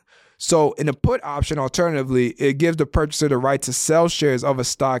options. So in a put option, alternatively, it gives the purchaser the right to sell shares of a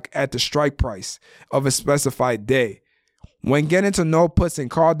stock at the strike price of a specified day. When getting to know puts and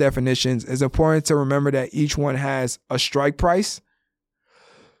call definitions, it's important to remember that each one has a strike price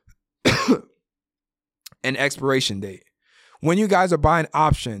and expiration date. When you guys are buying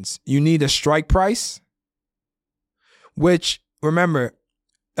options, you need a strike price, which, remember,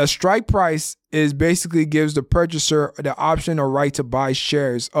 a strike price is basically gives the purchaser the option or right to buy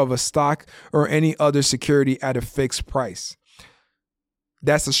shares of a stock or any other security at a fixed price.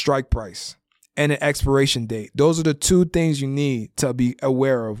 That's a strike price. And an expiration date. Those are the 2 things you need to be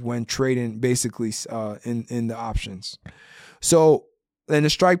aware of when trading basically in the options. So in the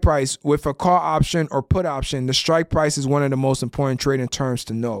strike price, with a call option or put option, the strike price is one of the most important trading terms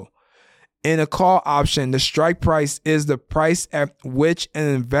to know. In a call option, the strike price is the price at which an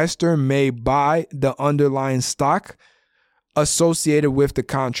investor may buy the underlying stock associated with the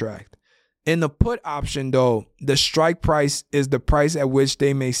contract. In the put option, though, the strike price is the price at which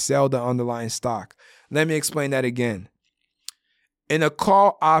they may sell the underlying stock. Let me explain that again. In a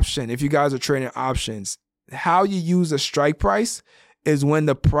call option, if you guys are trading options, how you use a strike price is when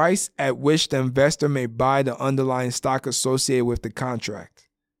the price at which the investor may buy the underlying stock associated with the contract.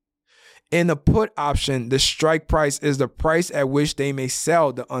 In the put option, the strike price is the price at which they may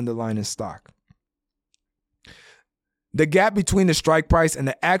sell the underlying stock. The gap between the strike price and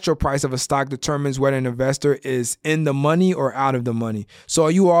the actual price of a stock determines whether an investor is in the money or out of the money. So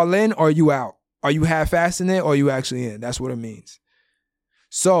are you all in or are you out? Are you half-assing it or are you actually in? That's what it means.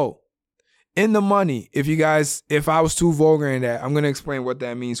 So In the money, if I was too vulgar in that, I'm going to explain what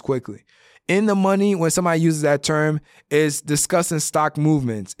that means quickly. In the money, when somebody uses that term, is discussing stock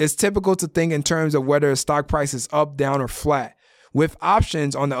movements. It's typical to think in terms of whether a stock price is up, down, or flat. With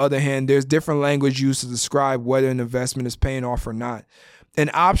options, on the other hand, there's different language used to describe whether an investment is paying off or not. An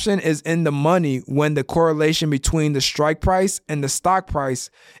option is in the money when the correlation between the strike price and the stock price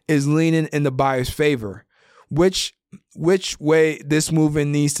is leaning in the buyer's favor. Which way this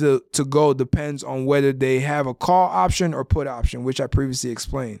movement needs to go depends on whether they have a call option or put option, which I previously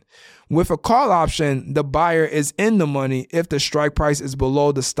explained. With a call option, the buyer is in the money if the strike price is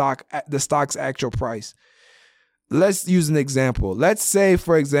below the stock's actual price. Let's use an example. Let's say,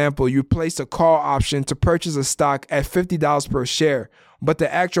 for example, you placed a call option to purchase a stock at $50 per share, but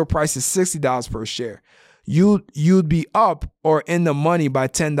the actual price is $60 per share. You'd be up or in the money by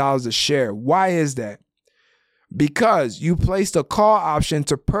 $10 a share. Why is that? Because you placed a call option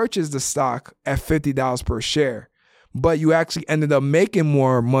to purchase the stock at $50 per share, but you actually ended up making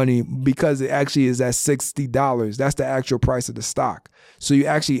more money because it actually is at $60. That's the actual price of the stock. So you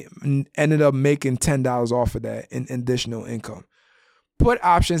actually ended up making $10 off of that in additional income. Put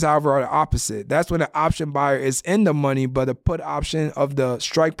options, however, are the opposite. That's when the option buyer is in the money, but the put option of the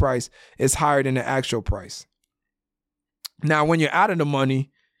strike price is higher than the actual price. Now, when you're out of the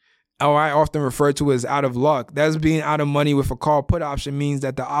money, or I often refer to as out of luck, that's being out of money with a call put option means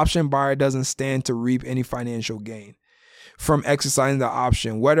that the option buyer doesn't stand to reap any financial gain from exercising the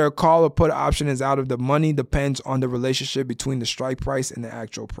option. Whether a call or put option is out of the money depends on the relationship between the strike price and the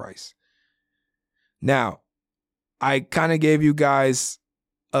actual price. Now, I kind of gave you guys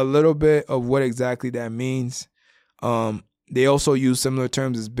a little bit of what exactly that means. They also use similar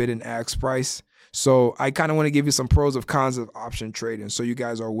terms as bid and ask price. So I kind of want to give you some pros and cons of option trading so you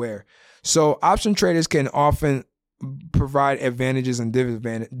guys are aware. So option traders can often provide advantages and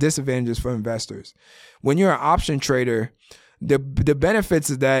disadvantages for investors. When you're an option trader, the benefits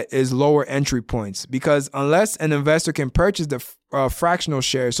of that is lower entry points, because unless an investor can purchase the fractional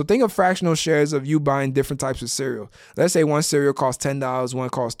shares. So think of fractional shares of you buying different types of cereal. Let's say one cereal costs $10, one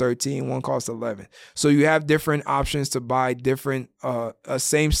costs $13, one costs $11. So you have different options to buy different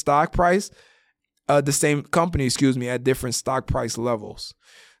same stock price. The same company, at different stock price levels.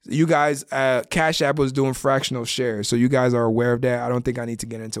 You guys, Cash App was doing fractional shares, so you guys are aware of that. I don't think I need to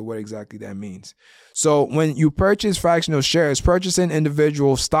get into what exactly that means. So when you purchase fractional shares, purchasing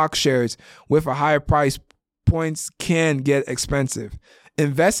individual stock shares with a higher price points can get expensive.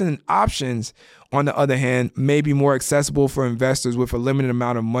 Investing in options, on the other hand, may be more accessible for investors with a limited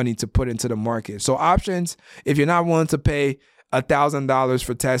amount of money to put into the market. So options, if you're not willing to pay $1,000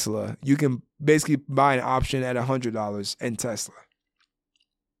 for Tesla, you can basically buy an option at $100 in Tesla.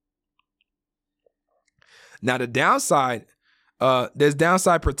 Now, the downside, there's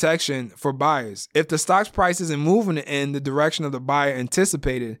downside protection for buyers. If the stock's price isn't moving in the direction of the buyer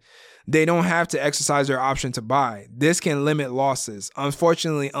anticipated, they don't have to exercise their option to buy. This can limit losses.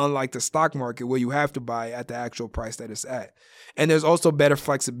 Unfortunately, unlike the stock market where you have to buy at the actual price that it's at. And there's also better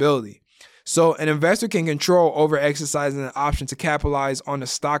flexibility. So an investor can control over exercising an option to capitalize on the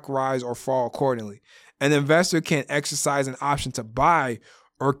stock rise or fall accordingly. An investor can exercise an option to buy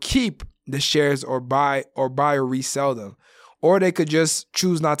or keep the shares or buy or resell them. Or they could just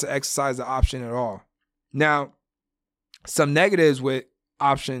choose not to exercise the option at all. Now, some negatives with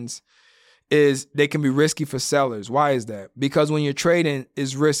options is they can be risky for sellers. Why is that? Because when you're trading,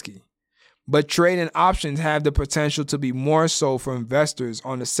 it's risky. But trading options have the potential to be more so for investors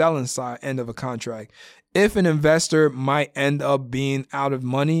on the selling side end of a contract. If an investor might end up being out of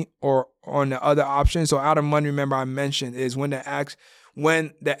money or on the other option, so out of money, remember I mentioned, is when the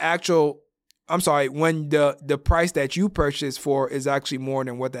price that you purchase for is actually more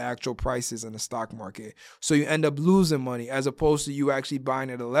than what the actual price is in the stock market. So you end up losing money as opposed to you actually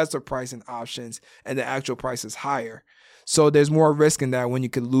buying at a lesser price in options and the actual price is higher. So there's more risk in that when you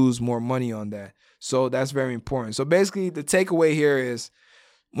could lose more money on that. So that's very important. So basically the takeaway here is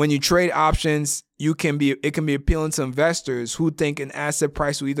when you trade options, it can be appealing to investors who think an asset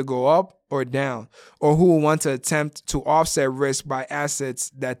price will either go up or down, or who will want to attempt to offset risk by assets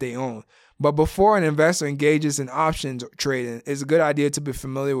that they own. But before an investor engages in options trading, it's a good idea to be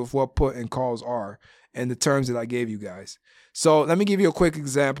familiar with what put and calls are and the terms that I gave you guys. So let me give you a quick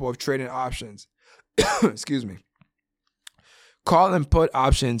example of trading options. Excuse me. Call and put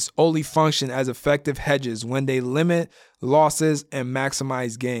options only function as effective hedges when they limit losses and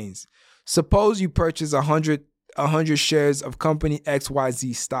maximize gains. Suppose you purchase 100 shares of company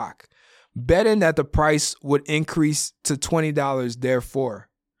XYZ stock, betting that the price would increase to $20 therefore.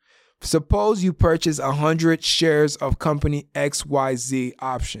 Suppose you purchase 100 shares of company XYZ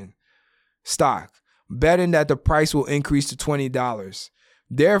option. stock, betting that the price will increase to $20.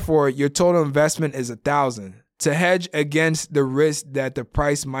 Therefore, your total investment is $1,000. To hedge against the risk that the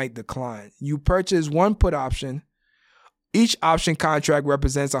price might decline, you purchase one put option. Each option contract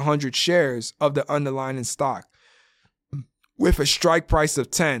represents 100 shares of the underlying stock with a strike price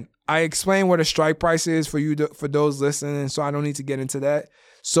of 10. I explained what a strike price is for those listening, so I don't need to get into that.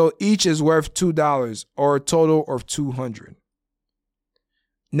 So each is worth $2 or a total of 200.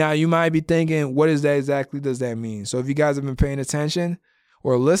 Now you might be thinking, what is that exactly does that mean? So if you guys have been paying attention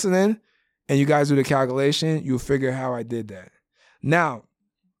or listening and you guys do the calculation, you'll figure how I did that. Now,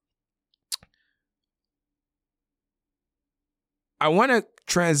 I want to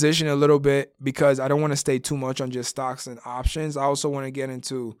transition a little bit because I don't want to stay too much on just stocks and options. I also want to get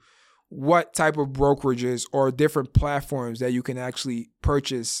into what type of brokerages or different platforms that you can actually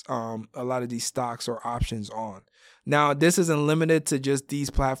purchase a lot of these stocks or options on. Now, this isn't limited to just these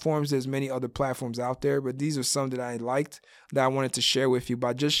platforms. There's many other platforms out there, but these are some that I liked that I wanted to share with you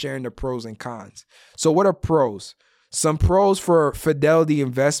by just sharing the pros and cons. So what are pros? Some pros for Fidelity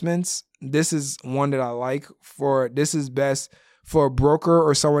Investments. This is one that I like. This is best for a broker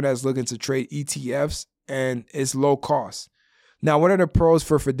or someone that's looking to trade ETFs, and it's low cost. Now, what are the pros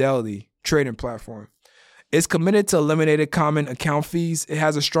for Fidelity trading platform? It's committed to eliminated common account fees. It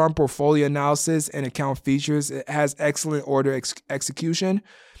has a strong portfolio analysis and account features. It has excellent order execution.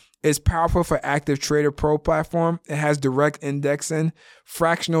 It's powerful for active trader pro platform. It has direct indexing,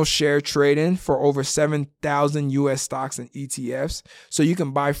 fractional share trading for over 7,000 US stocks and ETFs. So you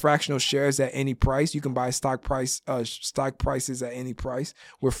can buy fractional shares at any price. You can buy stock prices at any price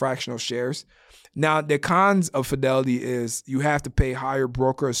with fractional shares. Now, the cons of Fidelity is you have to pay higher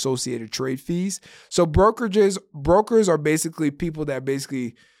broker associated trade fees. So brokers are basically people that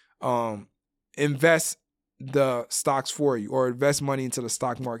basically invest the stocks for you or invest money into the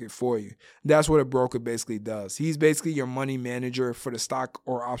stock market for you. That's what a broker basically does. He's basically your money manager for the stock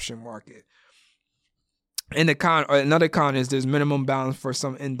or option market. And another con is there's minimum balance for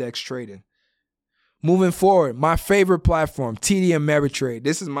some index trading. Moving forward, my favorite platform, TD Ameritrade.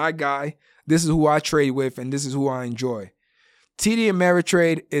 This is my guy. This is who I trade with, and this is who I enjoy. TD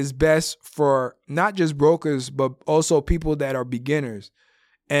Ameritrade is best for not just brokers, but also people that are beginners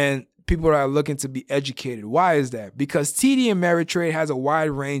and people that are looking to be educated. Why is that? Because TD Ameritrade has a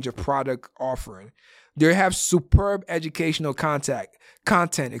wide range of product offering. They have superb educational content.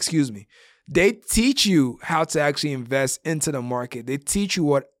 They teach you how to actually invest into the market. They teach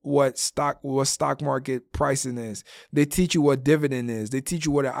you what stock market pricing is. They teach you what dividend is. They teach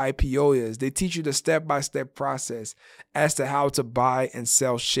you what an IPO is. They teach you the step-by-step process as to how to buy and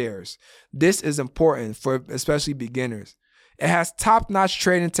sell shares. This is important for especially beginners. It has top-notch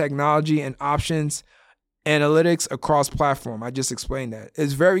trading technology and options analytics across platform. I just explained that.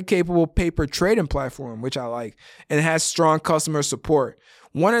 It's very capable paper trading platform, which I like, and it has strong customer support.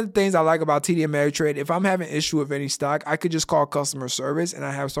 One of the things I like about TD Ameritrade, if I'm having an issue with any stock, I could just call customer service and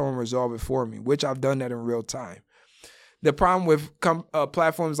I have someone resolve it for me, which I've done that in real time. The problem with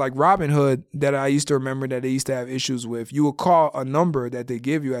platforms like Robinhood that I used to remember that they used to have issues with, you would call a number that they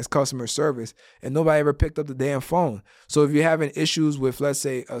give you as customer service and nobody ever picked up the damn phone. So if you're having issues with, let's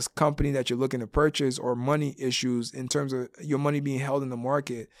say, a company that you're looking to purchase or money issues in terms of your money being held in the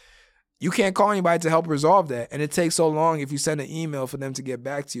market, you can't call anybody to help resolve that. And it takes so long if you send an email for them to get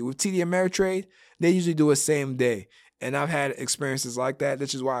back to you. With TD Ameritrade, they usually do it same day. And I've had experiences like that,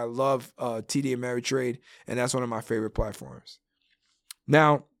 which is why I love TD Ameritrade, and that's one of my favorite platforms.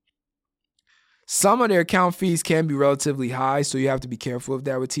 Now, some of their account fees can be relatively high, so you have to be careful of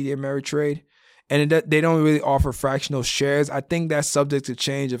that with TD Ameritrade. And they don't really offer fractional shares. I think that's subject to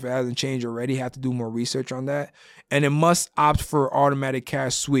change. If it hasn't changed already, you have to do more research on that. And it must opt for automatic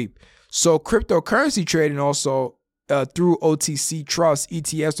cash sweep. So cryptocurrency trading also through OTC trusts,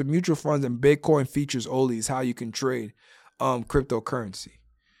 ETFs, or mutual funds and Bitcoin features only is how you can trade cryptocurrency.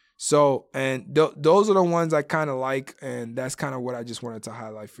 So, and those are the ones I kind of like, and that's kind of what I just wanted to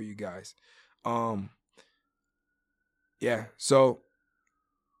highlight for you guys. So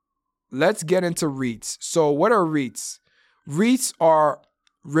let's get into REITs. So what are REITs? REITs are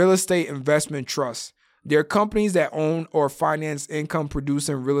real estate investment trusts. They're companies that own or finance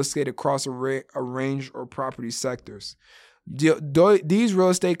income-producing real estate across a range of property sectors. These real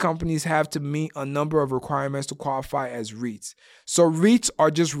estate companies have to meet a number of requirements to qualify as REITs. So REITs are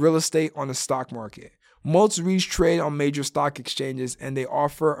just real estate on the stock market. Most REITs trade on major stock exchanges, and they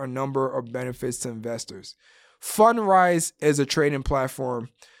offer a number of benefits to investors. Fundrise is a trading platform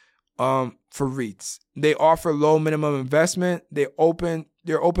for REITs. They offer low minimum investment. They're open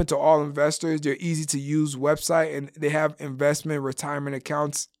to all investors. They're easy to use website, and they have investment retirement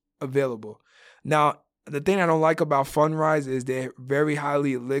accounts available. Now, the thing I don't like about Fundrise is they're very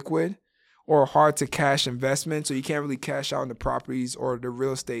highly liquid or hard to cash investment. So you can't really cash out on the properties or the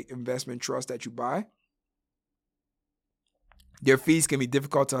real estate investment trust that you buy. Their fees can be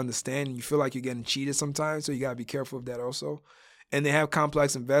difficult to understand, and you feel like you're getting cheated sometimes. So you got to be careful of that also. And they have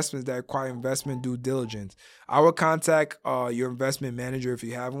complex investments that require investment due diligence. I would contact your investment manager if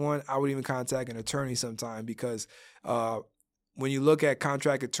you have one. I would even contact an attorney sometime because when you look at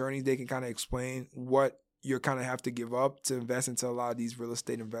contract attorneys, they can kind of explain what you kind of have to give up to invest into a lot of these real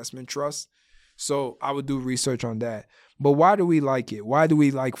estate investment trusts. So I would do research on that. But why do we like it? Why do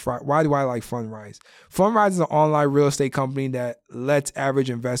I like Fundrise? Fundrise is an online real estate company that lets average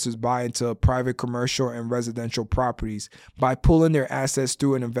investors buy into private commercial and residential properties by pulling their assets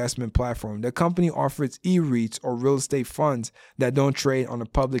through an investment platform. The company offers e-REITs or real estate funds that don't trade on a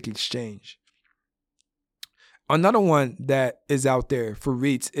public exchange. Another one that is out there for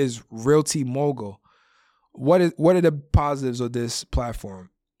REITs is Realty Mogul. What are the positives of this platform?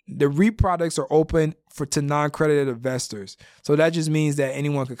 The REIT products are open to non-accredited investors. So that just means that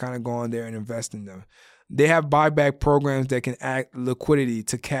anyone can kind of go on there and invest in them. They have buyback programs that can act liquidity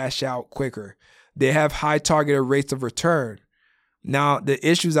to cash out quicker. They have high targeted rates of return. Now, the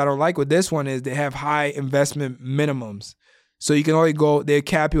issues I don't like with this one is they have high investment minimums. So you can only they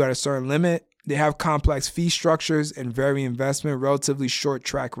cap you at a certain limit. They have complex fee structures and vary investment, relatively short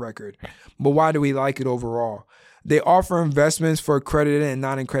track record. But why do we like it overall? They offer investments for accredited and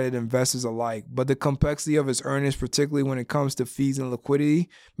non-accredited investors alike, but the complexity of its earnings, particularly when it comes to fees and liquidity,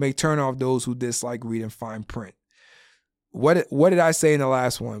 may turn off those who dislike reading fine print. What did I say in the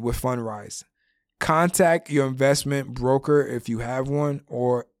last one with Fundrise? Contact your investment broker if you have one,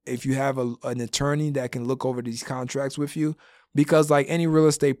 or if you have an attorney that can look over these contracts with you, because like any real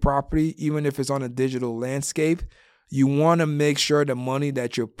estate property, even if it's on a digital landscape, you want to make sure the money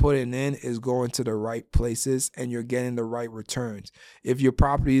that you're putting in is going to the right places and you're getting the right returns. If your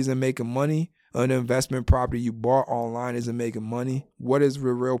property isn't making money, or an investment property you bought online isn't making money, what is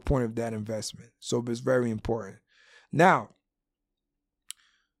the real point of that investment? So it's very important. Now,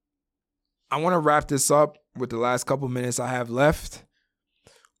 I want to wrap this up with the last couple minutes I have left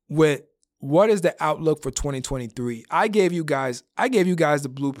with what is the outlook for 2023? I gave you guys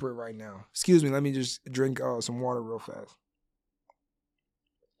the blueprint right now. Excuse me, let me just drink some water real fast.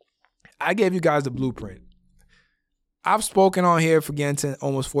 I gave you guys the blueprint. I've spoken on here for getting to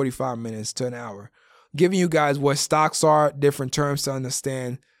almost 45 minutes to an hour, giving you guys what stocks are, different terms to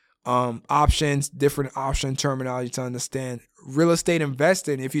understand, options, different option terminology to understand. Real estate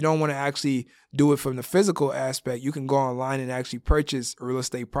investing, if you don't want to actually do it from the physical aspect, you can go online and actually purchase real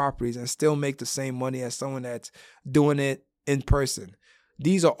estate properties and still make the same money as someone that's doing it in person.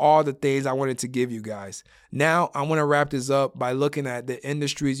 These are all the things I wanted to give you guys. Now, I want to wrap this up by looking at the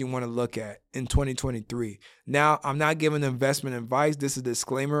industries you want to look at in 2023. Now, I'm not giving investment advice. This is a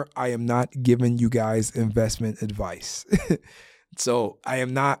disclaimer. I am not giving you guys investment advice. So I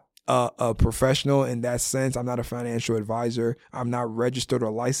am not a professional in that sense. I'm not a financial advisor. I'm not registered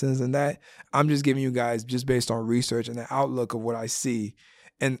or licensed in that. I'm just giving you guys just based on research and the outlook of what I see.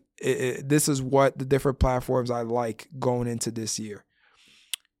 And this is what the different platforms I like going into this year.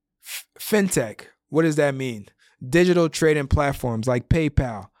 Fintech, what does that mean? Digital trading platforms like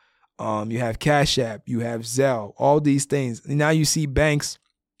PayPal. You have Cash App, you have Zelle, all these things. And now you see banks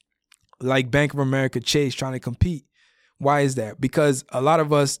like Bank of America, Chase trying to compete. Why is that? Because a lot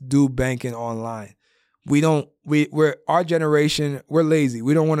of us do banking online. We're our generation, we're lazy.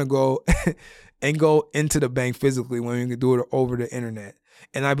 We don't want to go and go into the bank physically when we can do it over the internet.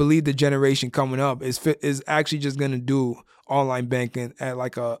 And I believe the generation coming up is actually just going to do online banking at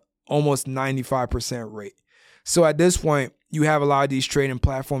like a almost 95% rate. So at this point, you have a lot of these trading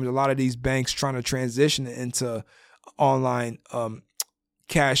platforms, a lot of these banks trying to transition into online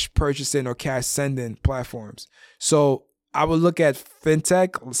cash purchasing or cash sending platforms. So I would look at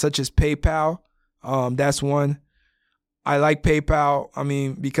fintech such as PayPal. That's one. I like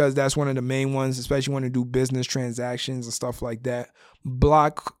PayPal, because that's one of the main ones, especially when you do business transactions and stuff like that.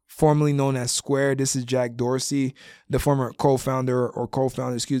 Block, formerly known as Square. This is Jack Dorsey, the former co-founder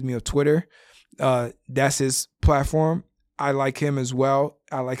of Twitter. That's his platform. I like him as well.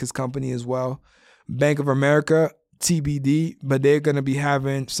 I like his company as well. Bank of America, TBD, but they're going to be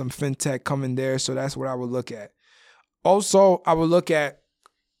having some fintech coming there. So that's what I would look at. Also, I would look at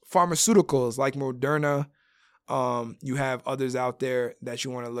pharmaceuticals like Moderna. You have others out there that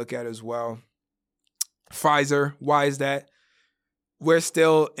you want to look at as well. Pfizer, why is that? We're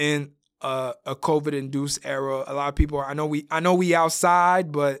still in a COVID-induced era. A lot of people I know we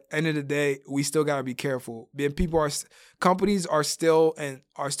outside, but end of the day, we still gotta be careful. Companies are still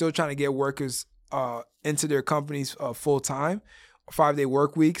trying to get workers into their companies full time, 5-day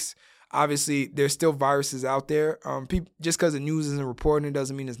work weeks. Obviously, there's still viruses out there. Just because the news isn't reporting it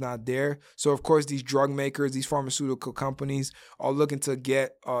doesn't mean it's not there. So, of course, these drug makers, these pharmaceutical companies are looking to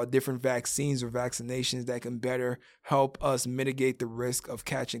get different vaccines or vaccinations that can better help us mitigate the risk of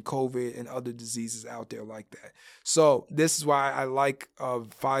catching COVID and other diseases out there like that. So, this is why I like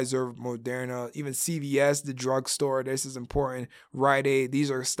Pfizer, Moderna, even CVS, the drugstore. This is important. Rite Aid. These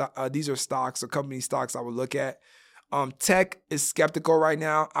are stocks or company stocks I would look at. Tech is skeptical right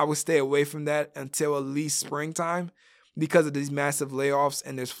now. I would stay away from that until at least springtime because of these massive layoffs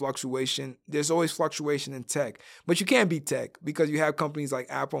and there's fluctuation. There's always fluctuation in tech, but you can't beat tech because you have companies like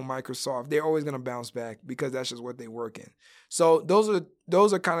Apple, Microsoft. They're always going to bounce back because that's just what they work in. So those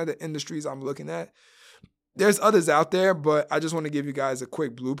are kind of the industries I'm looking at. There's others out there, but I just want to give you guys a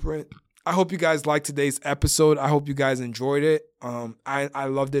quick blueprint. I hope you guys liked today's episode. I hope you guys enjoyed it. I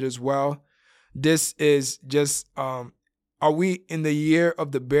loved it as well. This is just, are we in the year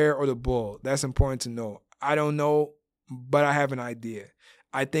of the bear or the bull? That's important to know. I don't know, but I have an idea.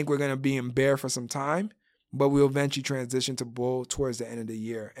 I think we're going to be in bear for some time, but we'll eventually transition to bull towards the end of the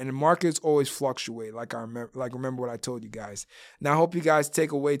year. And the markets always fluctuate, remember what I told you guys. Now, I hope you guys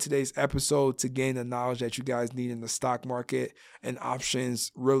take away today's episode to gain the knowledge that you guys need in the stock market and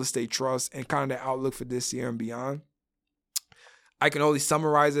options, real estate trusts, and kind of the outlook for this year and beyond. I can only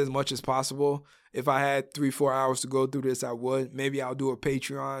summarize it as much as possible. If I had 3-4 hours to go through this, I would. Maybe I'll do a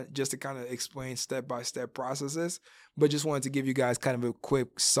Patreon just to kind of explain step-by-step processes. But just wanted to give you guys kind of a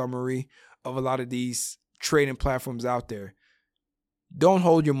quick summary of a lot of these trading platforms out there. Don't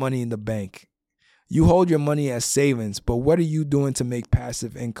hold your money in the bank. You hold your money as savings, but what are you doing to make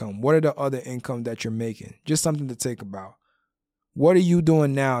passive income? What are the other income that you're making? Just something to think about. What are you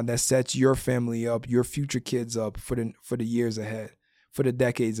doing now that sets your family up, your future kids up for the years ahead, for the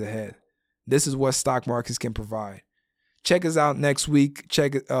decades ahead? This is what stock markets can provide. Check us out next week.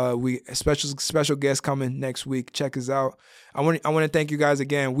 We special guest coming next week. Check us out. I want to thank you guys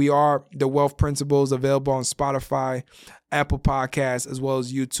again. We are The Wealth Principles, available on Spotify, Apple Podcasts, as well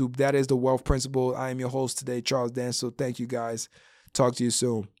as YouTube. That is The Wealth Principle. I am your host today, Charles Danso. Thank you guys. Talk to you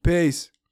soon. Peace.